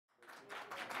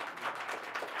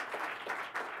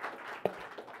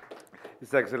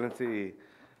His Excellency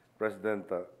President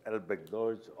Elbek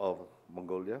of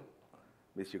Mongolia,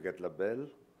 Ms. Yuget Label,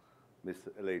 Ms.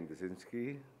 Elaine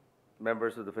Dzinski,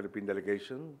 members of the Philippine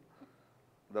delegation,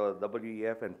 the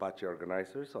WEF and PACI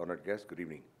organizers, honored guests, good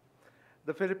evening.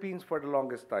 The Philippines, for the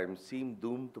longest time, seemed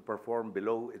doomed to perform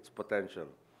below its potential.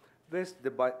 This,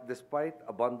 despite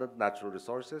abundant natural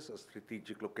resources, a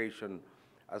strategic location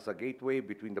as a gateway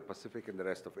between the Pacific and the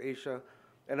rest of Asia,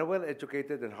 and a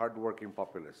well-educated and hardworking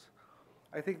populace.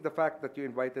 I think the fact that you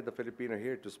invited the Filipino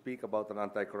here to speak about an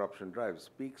anti-corruption drive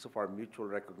speaks of our mutual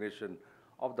recognition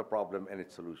of the problem and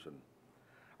its solution.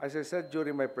 As I said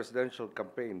during my presidential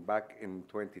campaign back in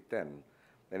 2010,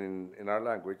 and in our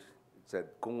language, it said,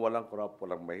 "Kung walang korap,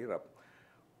 walang mahirap,"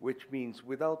 which means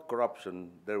without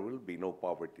corruption, there will be no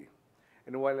poverty.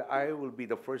 And while I will be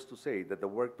the first to say that the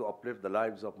work to uplift the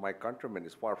lives of my countrymen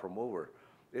is far from over,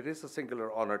 it is a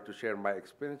singular honor to share my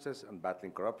experiences in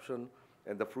battling corruption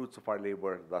and the fruits of our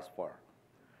labor thus far.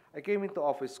 I came into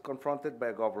office confronted by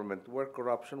a government where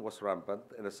corruption was rampant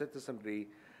and a citizenry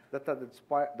that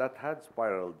had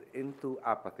spiraled into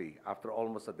apathy after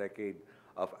almost a decade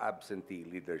of absentee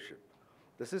leadership.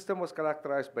 The system was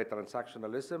characterized by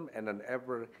transactionalism and an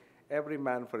every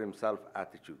man for himself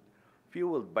attitude,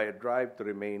 fueled by a drive to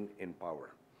remain in power,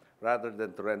 rather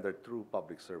than to render true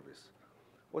public service.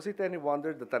 Was it any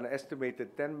wonder that an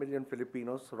estimated 10 million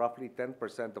Filipinos, roughly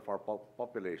 10% of our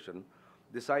population,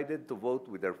 decided to vote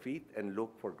with their feet and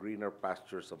look for greener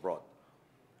pastures abroad?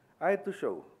 I had to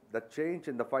show that change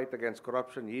in the fight against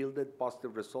corruption yielded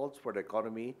positive results for the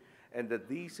economy and that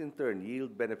these in turn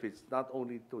yield benefits not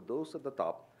only to those at the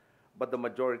top, but the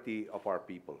majority of our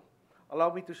people.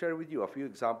 Allow me to share with you a few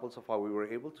examples of how we were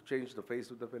able to change the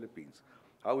face of the Philippines,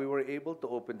 how we were able to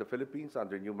open the Philippines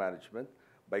under new management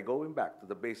by going back to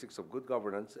the basics of good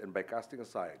governance and by casting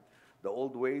aside the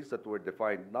old ways that were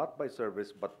defined not by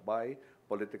service but by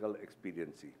political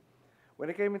expediency. When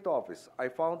I came into office, I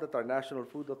found that our National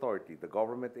Food Authority, the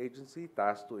government agency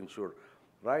tasked to ensure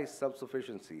rice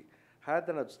self-sufficiency, had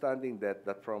an outstanding debt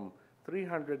that from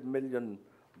 $300 million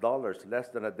less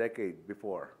than a decade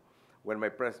before, when my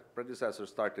predecessor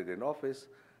started in office,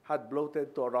 had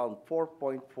bloated to around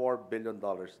 $4.4 billion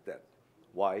debt.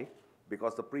 Why?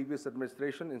 Because the previous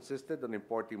administration insisted on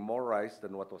importing more rice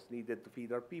than what was needed to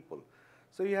feed our people.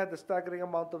 So you had a staggering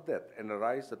amount of debt and a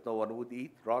rice that no one would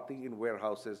eat, rotting in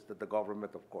warehouses that the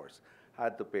government, of course,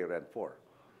 had to pay rent for.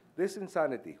 This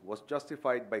insanity was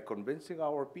justified by convincing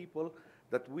our people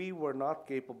that we were not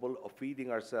capable of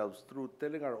feeding ourselves through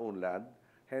tilling our own land,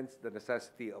 hence the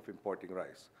necessity of importing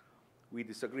rice. We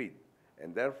disagreed,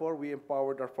 and therefore we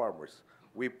empowered our farmers.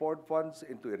 We poured funds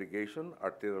into irrigation,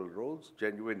 arterial roads,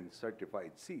 genuine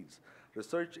certified seeds,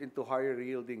 research into higher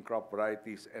yielding crop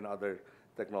varieties, and other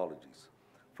technologies.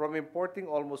 From importing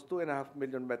almost 2.5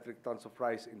 million metric tons of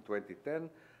rice in 2010,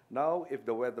 now, if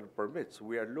the weather permits,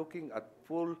 we are looking at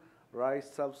full rice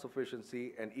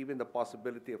self-sufficiency and even the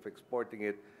possibility of exporting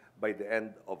it by the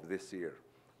end of this year.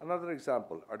 Another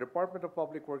example, our Department of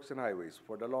Public Works and Highways,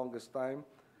 for the longest time,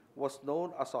 was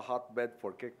known as a hotbed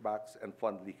for kickbacks and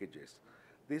fund leakages.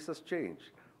 This has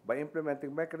changed by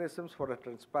implementing mechanisms for a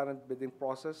transparent bidding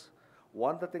process,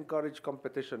 one that encouraged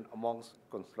competition amongst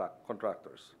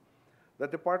contractors. The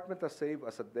department has saved,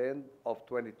 as at the end of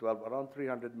 2012, around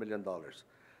 $300 million.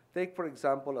 Take, for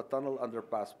example, a tunnel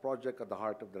underpass project at the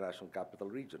heart of the National Capital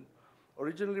Region.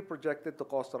 Originally projected to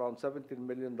cost around $17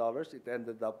 million, it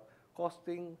ended up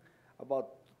costing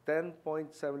about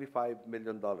 $10.75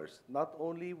 million. Not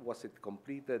only was it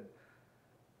completed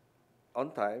on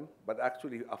time, but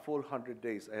actually a full 100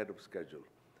 days ahead of schedule.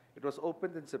 It was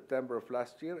opened in September of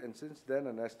last year, and since then,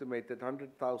 an estimated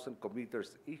 100,000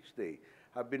 commuters each day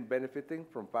have been benefiting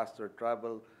from faster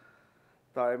travel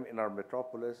time in our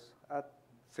metropolis at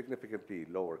significantly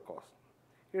lower cost.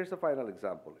 Here's a final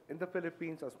example. In the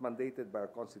Philippines, as mandated by our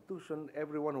Constitution,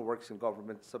 everyone who works in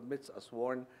government submits a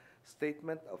sworn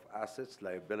statement of assets,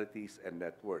 liabilities, and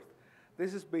net worth.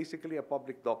 This is basically a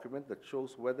public document that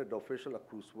shows whether the official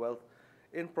accrues wealth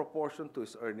in proportion to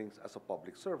his earnings as a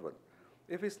public servant.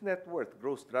 If his net worth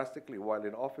grows drastically while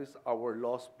in office, our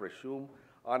laws presume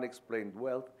unexplained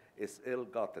wealth is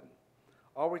ill-gotten.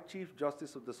 Our Chief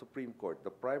Justice of the Supreme Court, the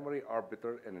primary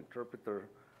arbiter and interpreter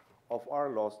of our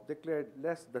laws, declared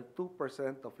less than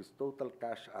 2% of his total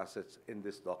cash assets in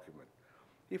this document.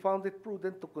 He found it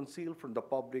prudent to conceal from the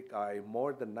public eye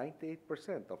more than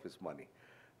 98% of his money.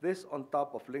 This on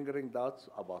top of lingering doubts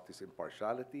about his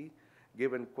impartiality,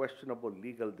 given questionable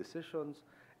legal decisions,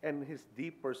 and his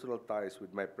deep personal ties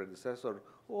with my predecessor,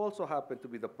 who also happened to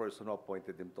be the person who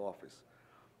appointed him to office.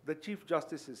 The Chief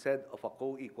Justice is head of a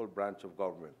co-equal branch of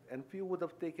government, and few would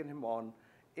have taken him on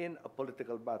in a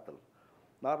political battle.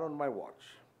 Not on my watch.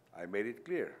 I made it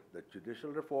clear that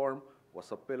judicial reform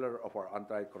was a pillar of our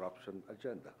anti-corruption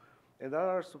agenda, and that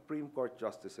our Supreme Court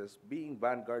justices, being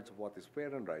vanguards of what is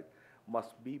fair and right,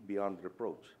 must be beyond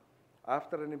reproach.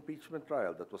 After an impeachment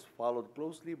trial that was followed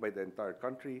closely by the entire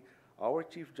country, our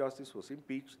Chief Justice was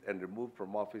impeached and removed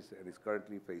from office and is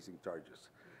currently facing charges.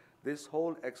 This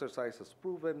whole exercise has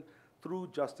proven true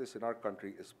justice in our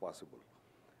country is possible.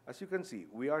 As you can see,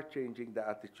 we are changing the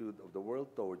attitude of the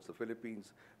world towards the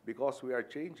Philippines because we are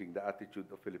changing the attitude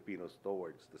of Filipinos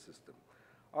towards the system.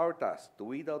 Our task, to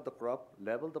weed out the corrupt,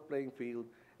 level the playing field,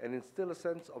 and instill a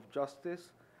sense of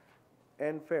justice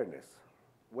and fairness.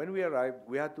 When we arrived,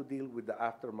 we had to deal with the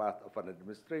aftermath of an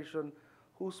administration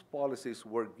whose policies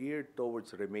were geared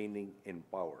towards remaining in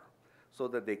power so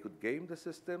that they could game the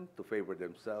system to favor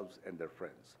themselves and their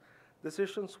friends.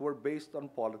 Decisions were based on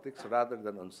politics rather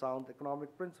than on sound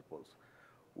economic principles.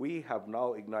 We have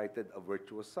now ignited a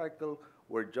virtuous cycle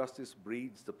where justice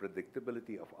breeds the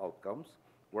predictability of outcomes,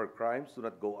 where crimes do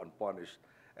not go unpunished,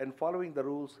 and following the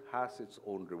rules has its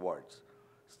own rewards.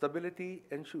 Stability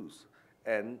ensues,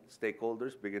 and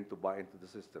stakeholders begin to buy into the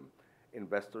system.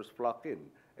 Investors flock in.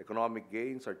 Economic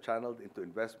gains are channeled into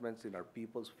investments in our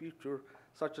people's future,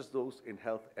 such as those in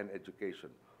health and education.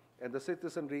 And the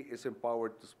citizenry is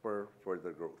empowered to spur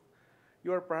further growth.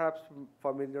 You are perhaps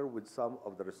familiar with some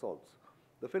of the results.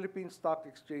 The Philippine Stock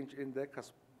Exchange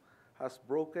Index has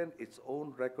broken its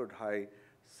own record high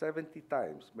 70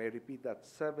 times. May I repeat that,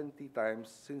 70 times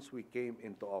since we came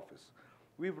into office.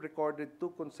 We've recorded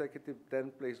 2 consecutive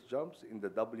 10-place jumps in the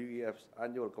WEF's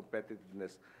annual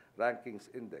competitiveness rankings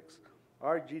index.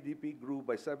 Our GDP grew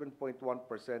by 7.1%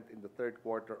 in the third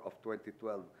quarter of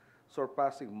 2012,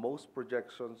 surpassing most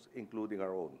projections, including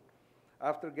our own.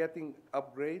 After getting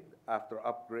upgrade after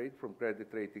upgrade from credit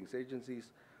ratings agencies,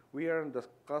 we are on the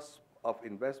cusp of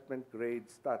investment grade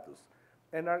status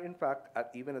and are in fact,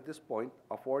 even at this point,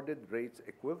 afforded rates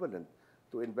equivalent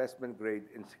to investment grade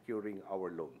in securing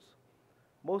our loans.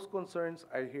 Most concerns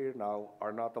I hear now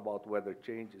are not about whether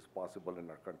change is possible in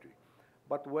our country,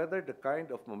 but whether the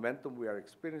kind of momentum we are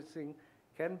experiencing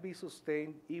can be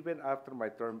sustained even after my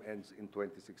term ends in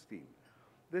 2016.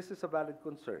 This is a valid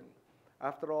concern.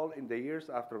 After all, in the years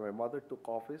after my mother took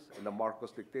office and the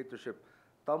Marcos dictatorship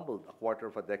tumbled a quarter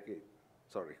of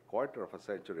a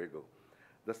century ago,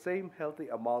 the same healthy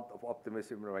amount of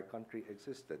optimism in my country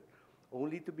existed,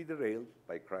 only to be derailed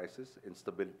by crisis,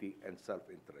 instability, and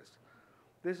self-interest.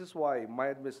 This is why my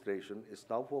administration is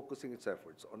now focusing its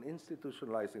efforts on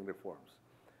institutionalizing reforms.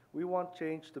 We want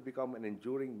change to become an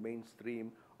enduring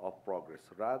mainstream of progress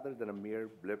rather than a mere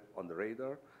blip on the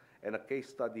radar and a case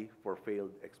study for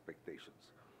failed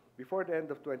expectations. Before the end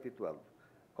of 2012,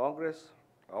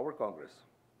 our Congress,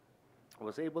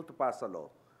 was able to pass a law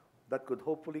that could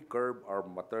hopefully curb our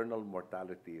maternal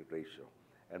mortality ratio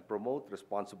and promote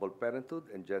responsible parenthood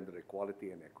and gender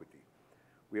equality and equity.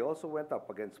 We also went up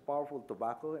against powerful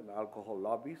tobacco and alcohol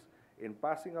lobbies in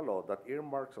passing a law that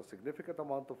earmarks a significant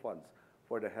amount of funds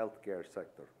for the healthcare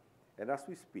sector. And as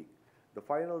we speak, the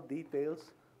final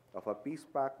details of a peace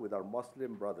pact with our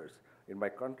Muslim brothers in my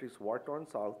country's war-torn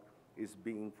south is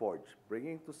being forged,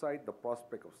 bringing to sight the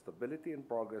prospect of stability and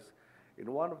progress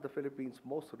in one of the Philippines'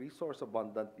 most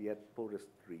resource-abundant yet poorest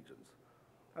regions.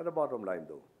 And the bottom line,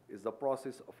 though, is the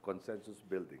process of consensus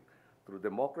building through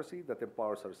democracy that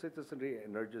empowers our citizenry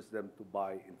and urges them to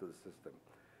buy into the system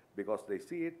because they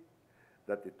see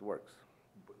that it works.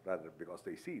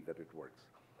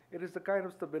 It is the kind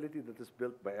of stability that is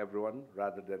built by everyone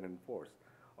rather than enforced,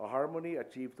 a harmony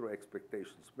achieved through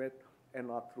expectations met and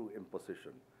not through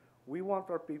imposition. We want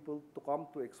our people to come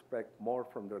to expect more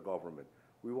from their government.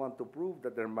 We want to prove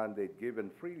that their mandate given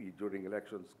freely during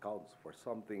elections counts for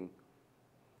something.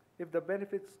 If the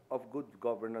benefits of good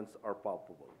governance are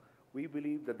palpable, we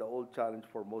believe that the old challenge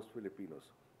for most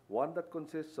Filipinos, one that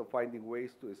consists of finding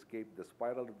ways to escape the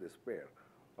spiral of despair,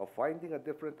 of finding a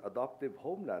different adoptive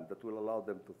homeland that will allow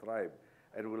them to thrive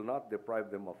and will not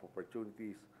deprive them of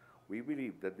opportunities, we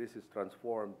believe that this is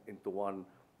transformed into one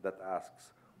that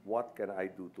asks, what can I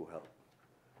do to help?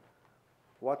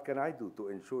 What can I do to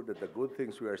ensure that the good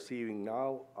things we are seeing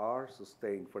now are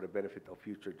sustained for the benefit of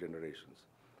future generations?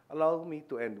 Allow me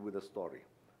to end with a story.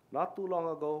 Not too long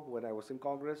ago, when I was in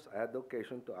Congress, I had the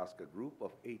occasion to ask a group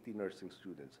of 80 nursing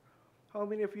students, how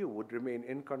many of you would remain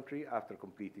in country after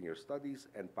completing your studies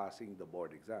and passing the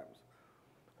board exams?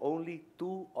 Only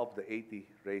 2 of the 80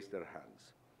 raised their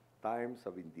hands. Times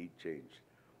have indeed changed.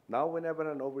 Now, whenever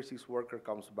an overseas worker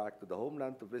comes back to the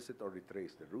homeland to visit or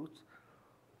retrace their roots,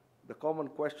 the common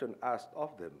question asked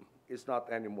of them is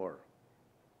not anymore,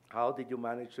 how did you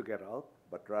manage to get out?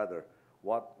 But rather,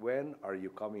 When are you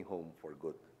coming home for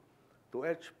good? To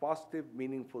etch positive,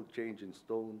 meaningful change in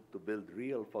stone, to build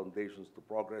real foundations to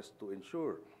progress, to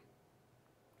ensure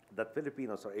that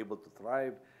Filipinos are able to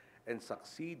thrive and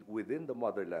succeed within the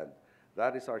motherland.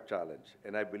 That is our challenge,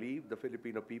 and I believe the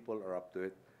Filipino people are up to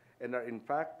it and are in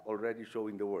fact already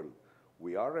showing the world.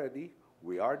 We are ready,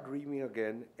 we are dreaming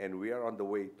again, and we are on the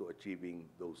way to achieving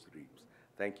those dreams.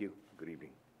 Thank you. Good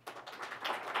evening.